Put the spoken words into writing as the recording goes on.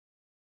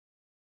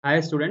Hi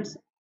students,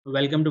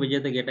 welcome to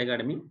Vijay the Gate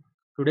Academy.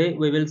 Today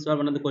we will solve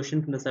one of the question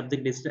from the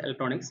subject Digital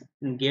Electronics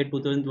in GATE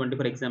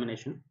 2024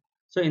 examination.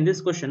 So in this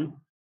question,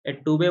 a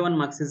 2 by 1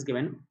 mux is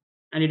given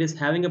and it is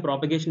having a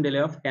propagation delay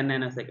of 10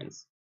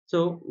 nanoseconds.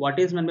 So what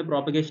is meant by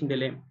propagation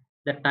delay?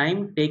 The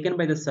time taken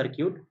by the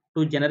circuit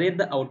to generate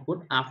the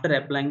output after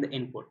applying the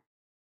input.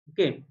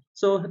 Okay,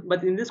 so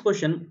but in this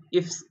question,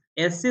 if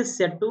S is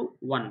set to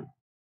 1,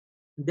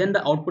 then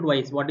the output y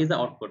is what is the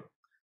output?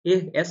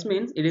 If S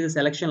means it is a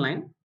selection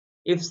line.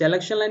 If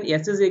selection line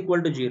S is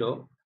equal to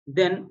 0,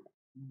 then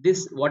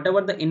this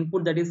whatever the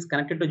input that is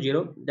connected to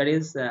 0, that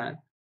is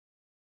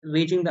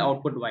reaching the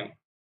output y.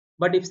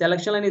 But if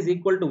selection line is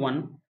equal to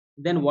 1,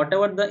 then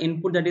whatever the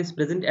input that is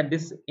present at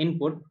this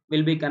input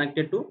will be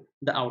connected to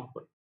the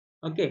output.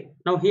 Okay,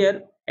 now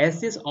here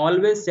S is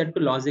always set to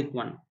logic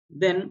 1.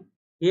 Then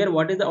here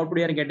what is the output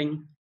we are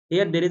getting?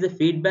 Here there is a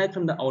feedback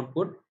from the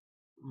output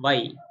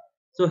y.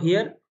 So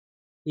here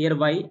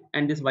y,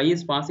 and this y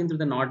is passing through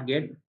the NOT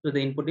gate, so the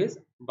input is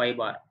y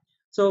bar.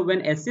 So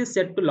when S is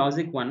set to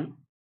logic 1,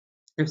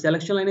 if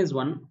selection line is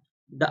 1,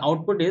 the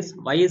output is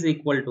y is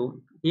equal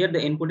to, here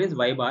the input is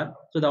y bar,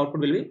 so the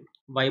output will be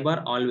y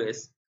bar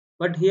always.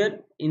 But here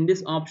in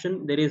this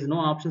option there is no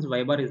options,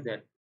 y bar is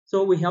there,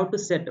 so we have to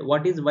set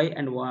what is y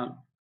and 1.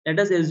 Let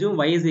us assume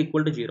y is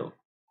equal to 0.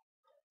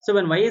 So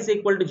when y is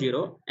equal to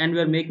 0 and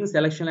we are making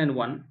selection line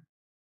 1,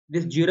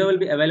 this 0 will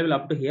be available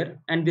up to here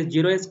and this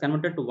 0 is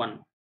converted to 1.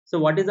 So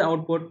what is the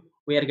output?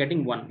 We are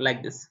getting 1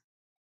 like this,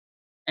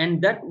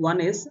 and that 1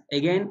 is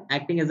again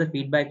acting as a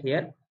feedback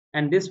here,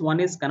 and this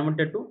 1 is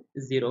converted to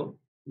 0.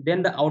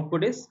 Then the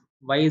output is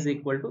y is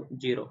equal to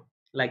 0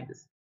 like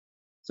this.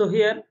 So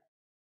here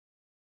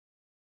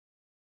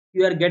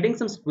you are getting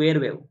some square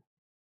wave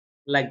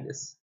like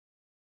this.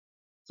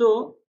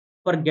 So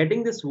for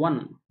getting this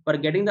 1, for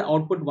getting the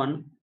output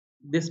 1,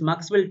 this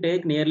mux will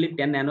take nearly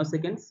 10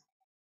 nanoseconds,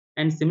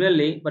 and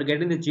similarly for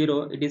getting the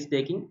 0 it is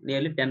taking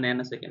nearly 10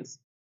 nanoseconds.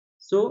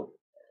 So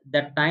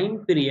the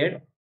time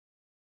period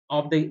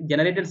of the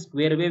generated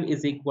square wave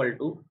is equal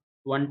to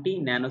 20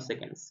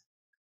 nanoseconds.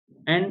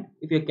 And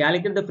if you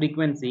calculate the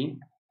frequency,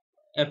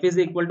 f is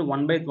equal to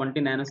 1 by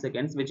 20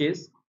 nanoseconds, which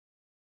is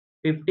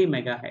 50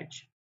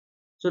 megahertz.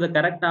 So the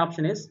correct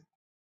option is,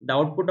 the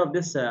output of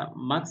this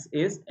mux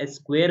is a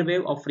square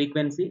wave of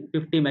frequency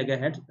 50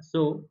 megahertz.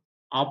 So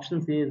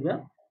option C is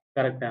the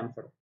correct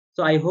answer.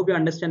 So I hope you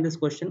understand this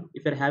question.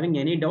 If you're having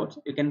any doubts,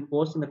 you can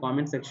post in the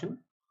comment section.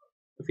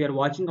 If you are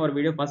watching our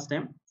video first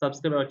time,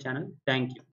 subscribe our channel. Thank you.